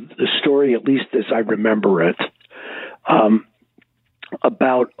tell you the story, at least as I remember it.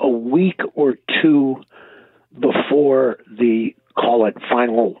 About a week or two before the, call it,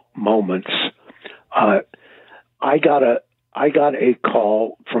 final moments, I got a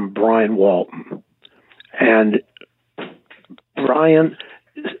call from Brian Walton. And Brian,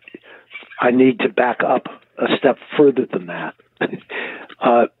 I need to back up a step further than that.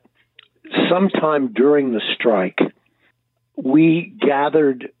 Sometime during the strike, we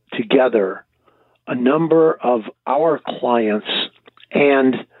gathered together a number of our clients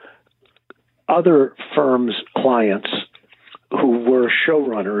and other firms' clients who were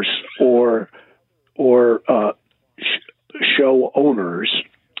showrunners or show owners,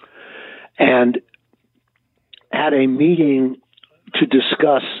 and had a meeting to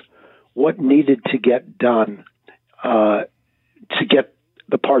discuss what needed to get done to get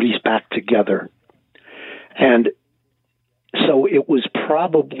the parties back together. And so it was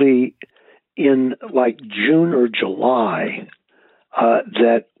probably in June or July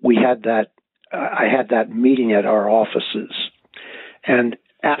that we had that. I had that meeting at our offices. And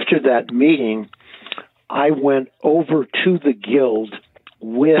after that meeting, I went over to the Guild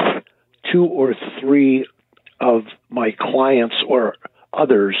with 2 or 3 of my clients or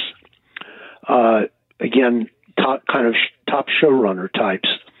others, again, top showrunner types,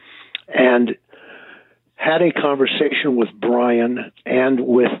 and had a conversation with Brian and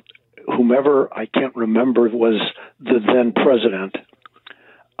with whomever, I can't remember, was the then president,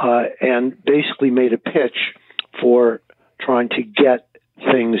 and basically made a pitch for trying to get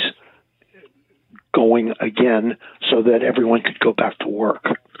things going again so that everyone could go back to work.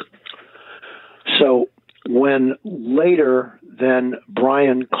 So when later then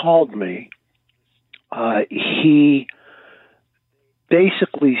Brian called me, he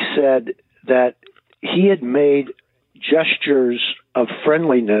basically said that he had made gestures of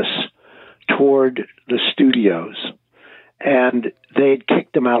friendliness toward the studios, and they had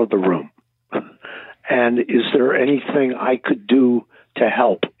kicked him out of the room. And is there anything I could do to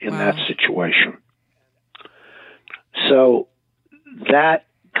help in that situation? So that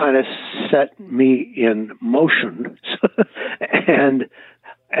kind of set me in motion. and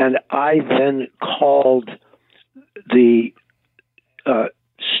I then called the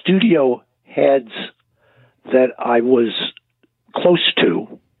studio heads that I was close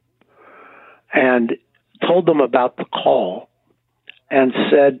to and told them about the call and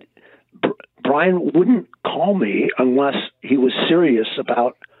said, Brian wouldn't call me unless he was serious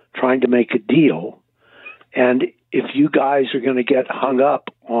about trying to make a deal. And if you guys are going to get hung up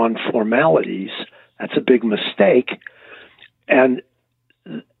on formalities, that's a big mistake. And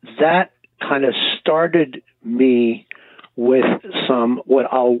that kind of started me with some, what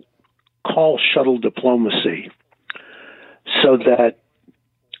I'll call shuttle diplomacy, so that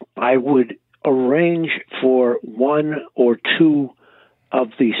I would arrange for 1 or 2 of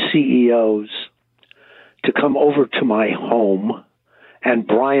the CEOs to come over to my home, and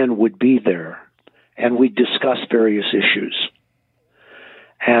Brian would be there, and we'd discuss various issues.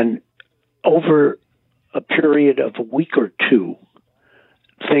 And over a period of a week or 2,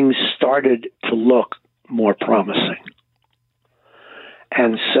 things started to look more promising.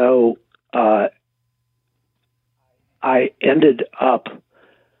 And so I ended up,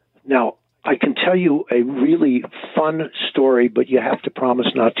 now I can tell you a really fun story, but you have to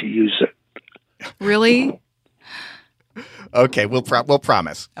promise not to use it. Really? Okay, we'll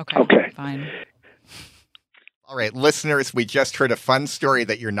promise. Okay. Fine. All right, listeners, we just heard a fun story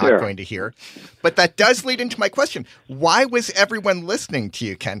that you're not going to hear. But that does lead into my question. Why was everyone listening to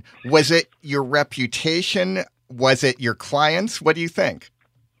you, Ken? Was it your reputation? Was it your clients? What do you think?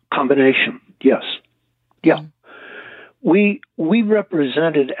 Combination, yes. Yeah. We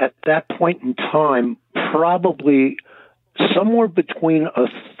represented at that point in time probably somewhere between a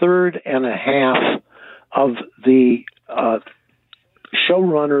third and a half of the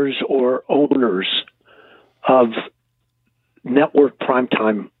showrunners or owners of network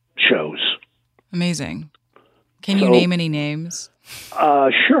primetime shows. Amazing. Can you name any names?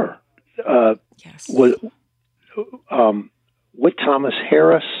 Sure. Yes. Whit Thomas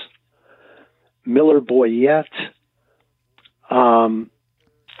Harris, Miller Boyette,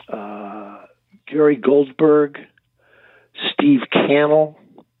 Gary Goldberg, Steve Cannell.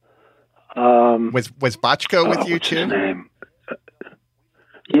 Was Bochco with you what's too? His name?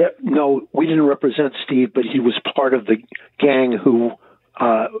 Yeah, no, we didn't represent Steve, but he was part of the gang who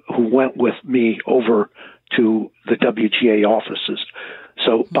went with me over to the WGA offices.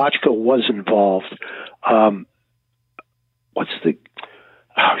 So Bochco was involved. I'm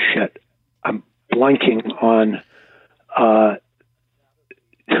blanking on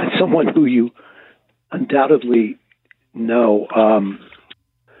someone who you undoubtedly know.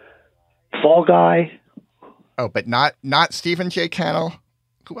 Fall Guy. Oh, but not Stephen J. Cannell.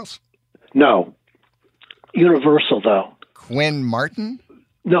 Who else? No. Universal, though. Quinn Martin?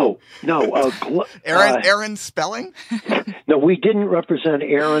 No. Aaron Spelling? No, we didn't represent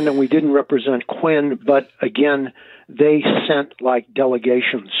Aaron and we didn't represent Quinn, but again, they sent like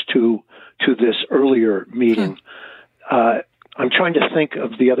delegations to this earlier meeting. I'm trying to think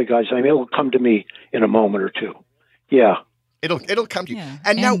of the other guys. I mean, it'll come to me in a moment or two. Yeah. It'll come to you.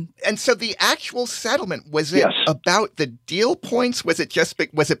 Yeah. And so the actual settlement, was it about the deal points? Was it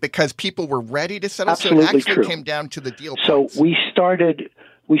because people were ready to settle? Absolutely so it actually true. came down to the deal points. So we started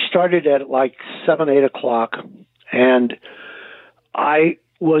at like 7, 8 o'clock, and I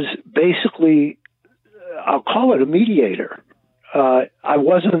was basically, I'll call it a mediator. I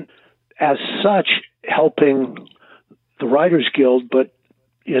wasn't as such helping the Writers Guild, but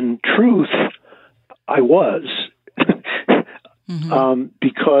in truth, I was.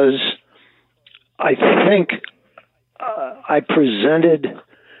 Because I think I presented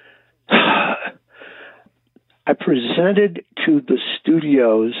to the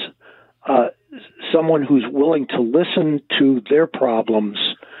studios someone who's willing to listen to their problems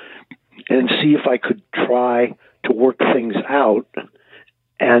and see if I could try to work things out.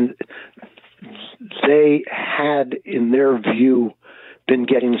 And they had, in their view, been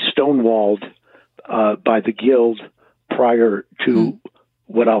getting stonewalled by the Guild prior to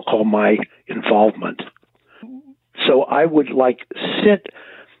what I'll call my involvement. So I would sit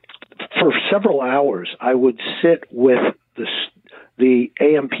for several hours. I would sit with the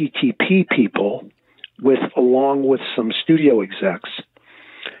AMPTP people, along with some studio execs,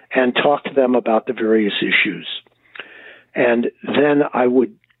 and talk to them about the various issues. And then I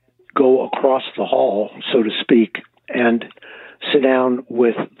would go across the hall, so to speak, and sit down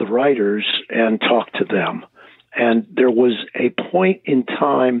with the writers and talk to them. And there was a point in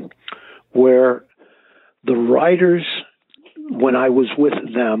time where the writers, when I was with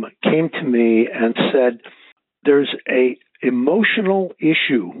them, came to me and said, there's a emotional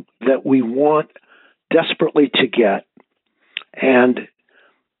issue that we want desperately to get, and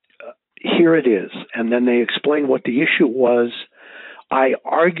here it is. And then they explained what the issue was. I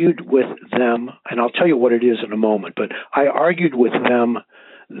argued with them, and I'll tell you what it is in a moment, but I argued with them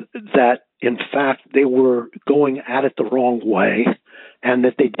that, in fact, they were going at it the wrong way and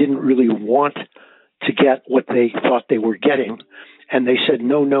that they didn't really want to get what they thought they were getting. And they said,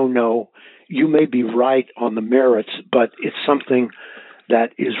 no, you may be right on the merits, but it's something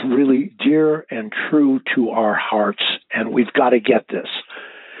that is really dear and true to our hearts, and we've got to get this.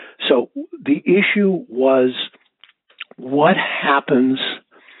 So the issue was, what happens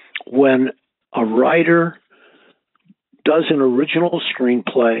when a writer does an original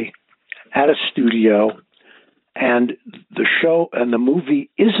screenplay at a studio and the show and the movie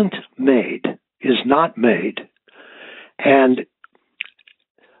is not made, and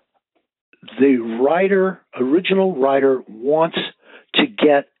the original writer wants to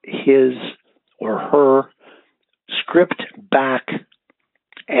get his or her script back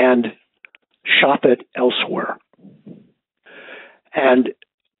and shop it elsewhere. And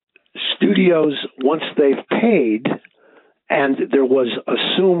studios, once they've paid, and there was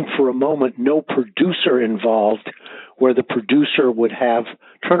assumed for a moment no producer involved, where the producer would have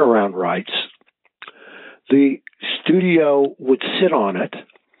turnaround rights, the studio would sit on it,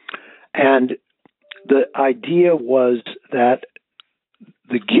 and the idea was that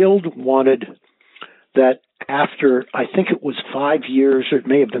the Guild wanted that after, I think it was 5 years, or it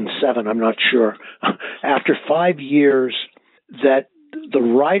may have been 7, I'm not sure, after 5 years, that the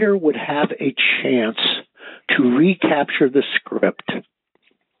writer would have a chance to recapture the script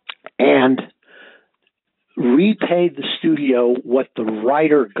and repay the studio what the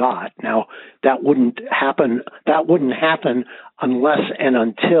writer got. Now, that wouldn't happen unless and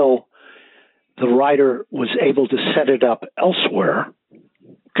until the writer was able to set it up elsewhere.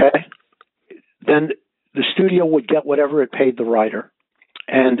 Okay? Then the studio would get whatever it paid the writer,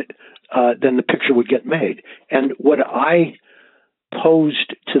 and then the picture would get made. And what I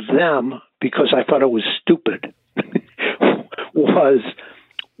posed to them, because I thought it was stupid, was,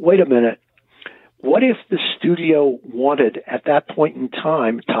 wait a minute, what if the studio wanted at that point in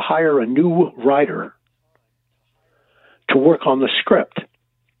time to hire a new writer to work on the script?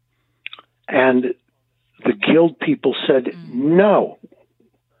 And the Guild people said, no.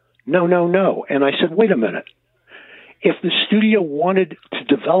 And I said, wait a minute. If the studio wanted to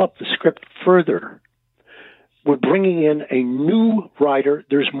develop the script further, we're bringing in a new writer.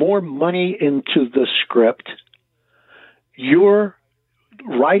 There's more money into the script. Your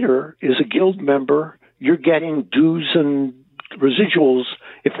writer is a Guild member. You're getting dues and residuals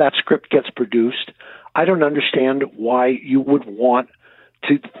if that script gets produced. I don't understand why you would want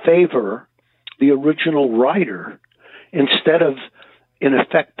to favor the original writer instead of, in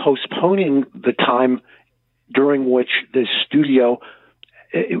effect, postponing the time during which the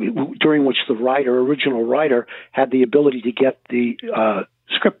original writer, had the ability to get the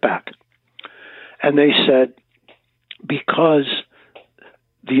script back. And they said, because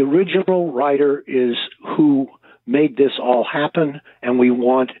the original writer is who made this all happen, and we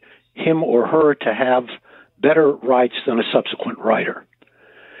want him or her to have better rights than a subsequent writer.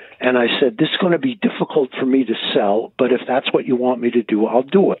 And I said, this is going to be difficult for me to sell, but if that's what you want me to do, I'll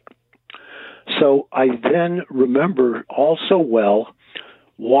do it. So I then remember also well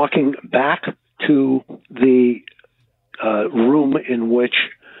walking back to the room in which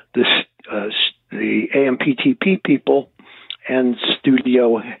the AMPTP people and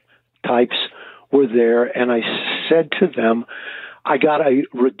studio types were there, and I said to them, I got a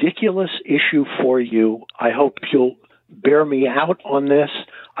ridiculous issue for you. I hope you'll bear me out on this.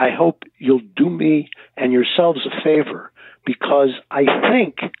 I hope you'll do me and yourselves a favor, because I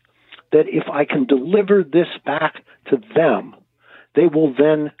think that if I can deliver this back to them, they will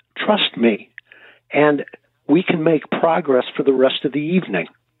then trust me, and we can make progress for the rest of the evening.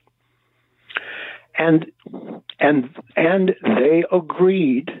 And they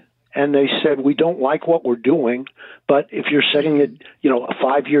agreed, and they said, we don't like what we're doing, but if you're setting a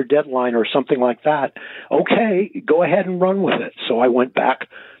 5-year deadline or something like that, okay, go ahead and run with it. So I went back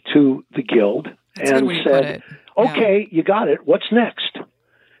to the Guild and said, okay, you got it. What's next?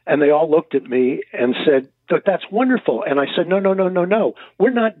 And they all looked at me and said, that's wonderful. And I said, no.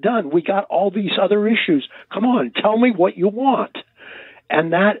 We're not done. We got all these other issues. Come on, tell me what you want.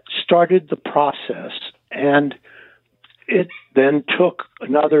 And that started the process. And it then took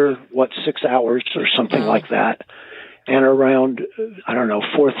another, 6 hours or something like that. And around,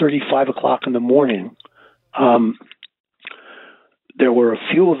 4:30, 5 o'clock in the morning, there were a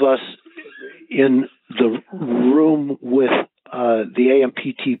few of us in the room with the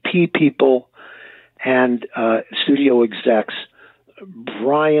AMPTP people and studio execs,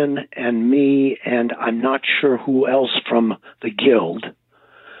 Brian and me, and I'm not sure who else from the Guild.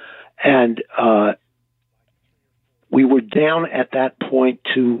 And we were down at that point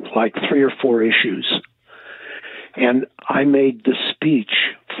to 3 or 4 issues. And I made the speech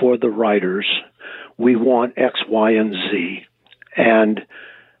for the writers. We want X, Y, and Z. And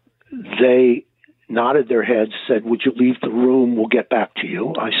they nodded their heads, said, would you leave the room? We'll get back to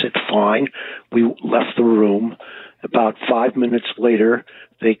you. I said, fine. We left the room. About 5 minutes later,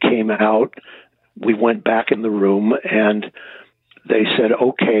 they came out. We went back in the room, and they said,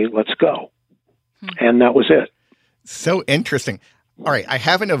 okay, let's go. And that was it. So interesting. All right, I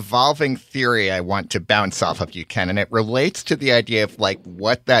have an evolving theory I want to bounce off of you, Ken, and it relates to the idea of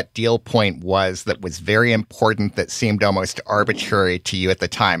what that deal point was that was very important, that seemed almost arbitrary to you at the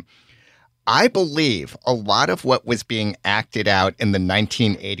time. I believe a lot of what was being acted out in the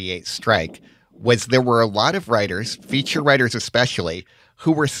 1988 strike was there were a lot of writers, feature writers especially,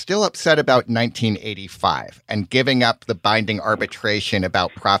 who were still upset about 1985 and giving up the binding arbitration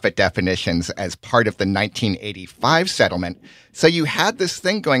about profit definitions as part of the 1985 settlement. So you had this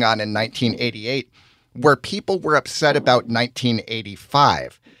thing going on in 1988 where people were upset about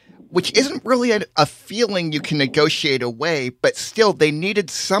 1985. which isn't really a feeling you can negotiate away, but still they needed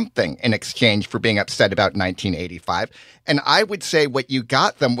something in exchange for being upset about 1985. And I would say what you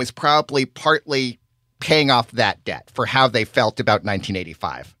got them was probably partly paying off that debt for how they felt about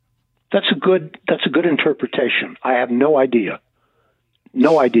 1985. That's a good interpretation. I have no idea,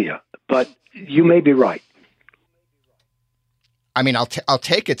 but you may be right. I mean, I'll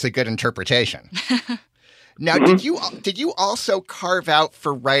take it's a good interpretation. Now, did you also carve out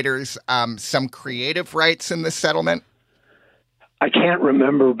for writers some creative rights in the settlement? I can't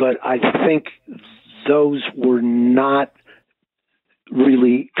remember, but I think those were not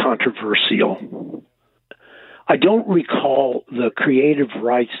really controversial. I don't recall the creative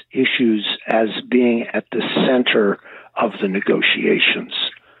rights issues as being at the center of the negotiations.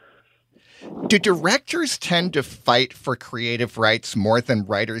 Do directors tend to fight for creative rights more than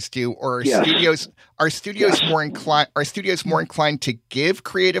writers do, or are Yes. studios more inclined to give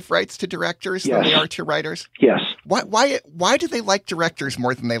creative rights to directors than they are to writers? Yes. Why do they like directors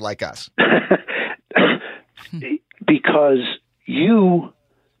more than they like us? Because you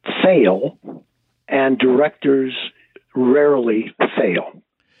fail and directors rarely fail.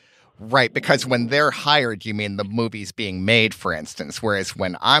 Right, because when they're hired, you mean the movie's being made, for instance, whereas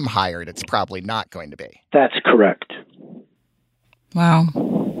when I'm hired, it's probably not going to be. That's correct. Wow.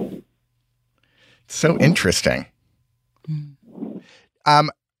 So interesting.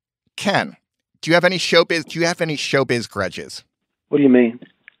 Ken, do you have any showbiz grudges? What do you mean?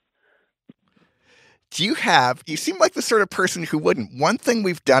 You seem like the sort of person who wouldn't. One thing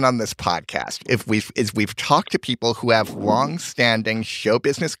we've done on this podcast is we've talked to people who have long-standing show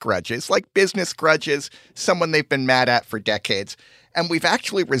business grudges, like business grudges, someone they've been mad at for decades, and we've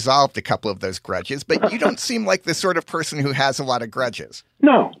actually resolved a couple of those grudges, but you don't seem like the sort of person who has a lot of grudges.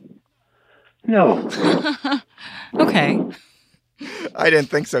 No. Okay. I didn't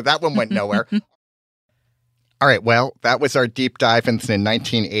think so. That one went nowhere. All right, well, that was our deep dive into the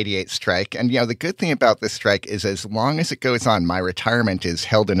 1988 strike. And, the good thing about this strike is as long as it goes on, my retirement is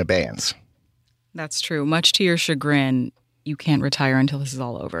held in abeyance. That's true. Much to your chagrin, you can't retire until this is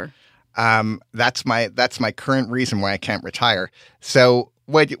all over. That's my current reason why I can't retire. So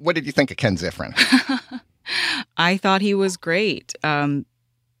what did you think of Ken Ziffrin? I thought he was great.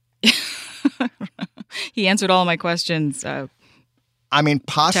 He answered all my questions.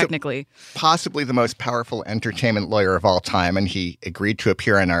 Technically, possibly the most powerful entertainment lawyer of all time, and he agreed to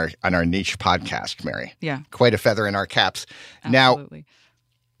appear on our niche podcast, Mary. Yeah, quite a feather in our caps. Absolutely. Now,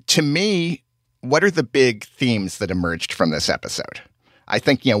 to me, what are the big themes that emerged from this episode? I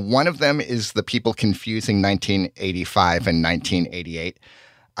think one of them is the people confusing 1985 and 1988.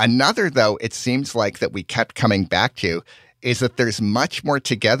 Another, though, it seems like that we kept coming back to is that there's much more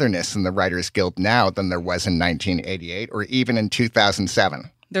togetherness in the Writers Guild now than there was in 1988 or even in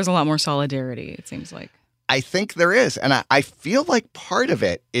 2007. There's a lot more solidarity, it seems like. I think there is. And I feel like part of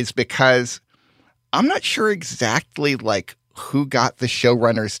it is because I'm not sure exactly who got the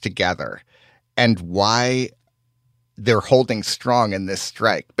showrunners together and why they're holding strong in this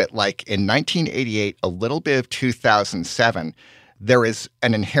strike. But in 1988, a little bit of 2007, there is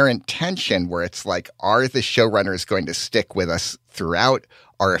an inherent tension where it's are the showrunners going to stick with us throughout?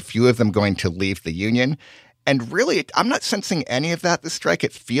 Are a few of them going to leave the union? And really, I'm not sensing any of that this strike.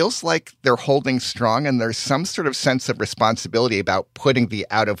 It feels like they're holding strong, and there's some sort of sense of responsibility about putting the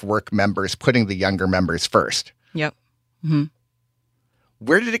out-of-work members, putting the younger members first. Yep. Mm-hmm.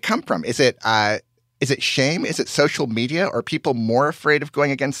 Where did it come from? Is it shame? Is it social media? Are people more afraid of going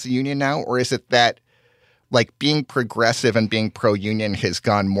against the union now? Or is it that being progressive and being pro-union has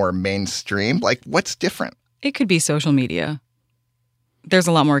gone more mainstream? What's different? It could be social media. There's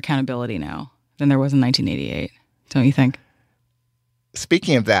a lot more accountability now than there was in 1988, don't you think?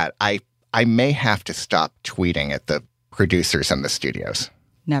 Speaking of that, I may have to stop tweeting at the producers in the studios.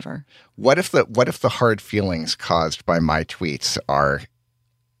 Never. What if the hard feelings caused by my tweets are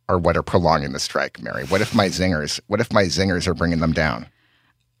what are prolonging the strike, Mary? What if my zingers are bringing them down?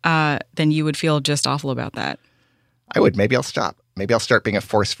 Then you would feel just awful about that. I would. Maybe I'll stop. Maybe I'll start being a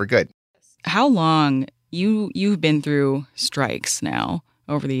force for good. How long you've been through strikes now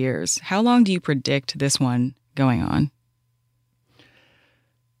over the years? How long do you predict this one going on?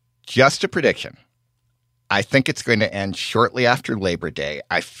 Just a prediction. I think it's going to end shortly after Labor Day.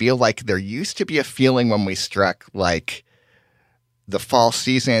 I feel like there used to be a feeling when we struck the fall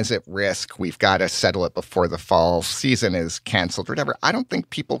season is at risk. We've got to settle it before the fall season is canceled or whatever. I don't think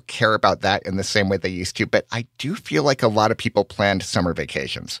people care about that in the same way they used to, but I do feel like a lot of people planned summer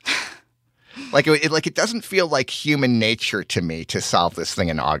vacations. It doesn't feel like human nature to me to solve this thing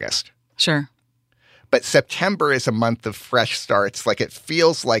in August. Sure. But September is a month of fresh starts. Like, it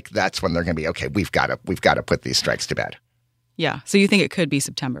feels like that's when they're going to be, okay, we've got to put these strikes to bed. Yeah. So you think it could be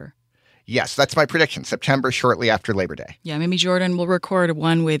September? Yes, that's my prediction. September, shortly after Labor Day. Yeah, maybe Jordan will record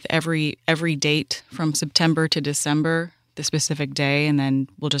one with every date from September to December, the specific day, and then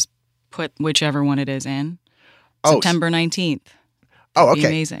we'll just put whichever one it is in. September 19th. Oh, okay.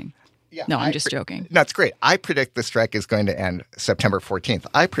 Amazing. Yeah, no, I'm just joking. That's great. I predict the strike is going to end September 14th.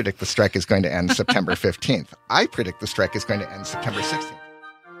 I predict the strike is going to end September 15th. I predict the strike is going to end September 16th.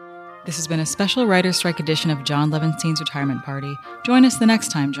 This has been a special writer's strike edition of John Levenstein's Retirement Party. Join us the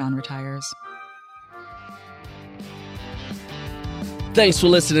next time John retires. Thanks for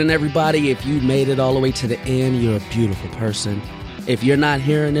listening, everybody. If you made it all the way to the end, you're a beautiful person. If you're not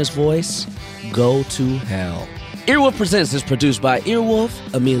hearing this voice, go to hell. Earwolf Presents is produced by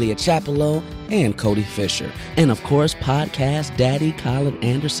Earwolf, Amelia Chapello, and Cody Fisher. And of course, podcast daddy Colin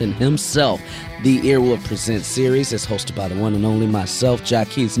Anderson himself. The Earwolf Presents series is hosted by the one and only myself,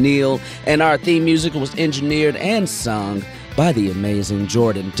 Jaquez Neal, and our theme music was engineered and sung by the amazing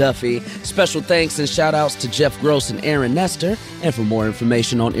Jordan Duffy. Special thanks and shout outs to Jeff Gross and Aaron Nestor. And for more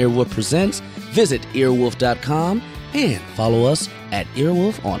information on Earwolf Presents, visit earwolf.com and follow us at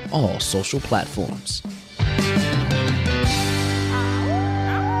Earwolf on all social platforms.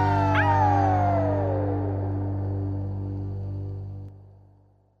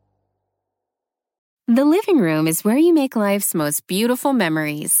 The living room is where you make life's most beautiful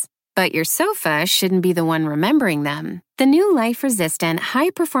memories. But your sofa shouldn't be the one remembering them. The new life-resistant,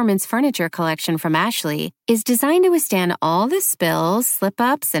 high-performance furniture collection from Ashley is designed to withstand all the spills,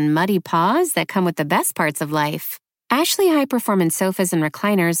 slip-ups, and muddy paws that come with the best parts of life. Ashley high-performance sofas and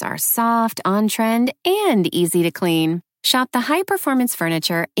recliners are soft, on-trend, and easy to clean. Shop the high-performance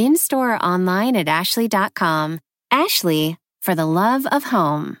furniture in-store or online at ashley.com. Ashley, for the love of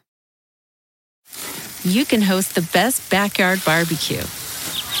home. You can host the best backyard barbecue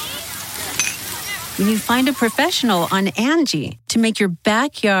when you find a professional on Angie to make your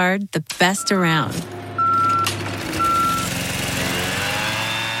backyard the best around.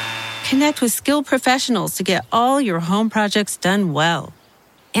 Connect with skilled professionals to get all your home projects done well.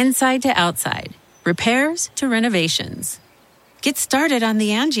 Inside to outside, repairs to renovations. Get started on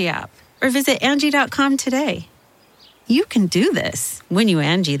the Angie app or visit Angie.com today. You can do this when you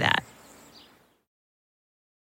Angie that.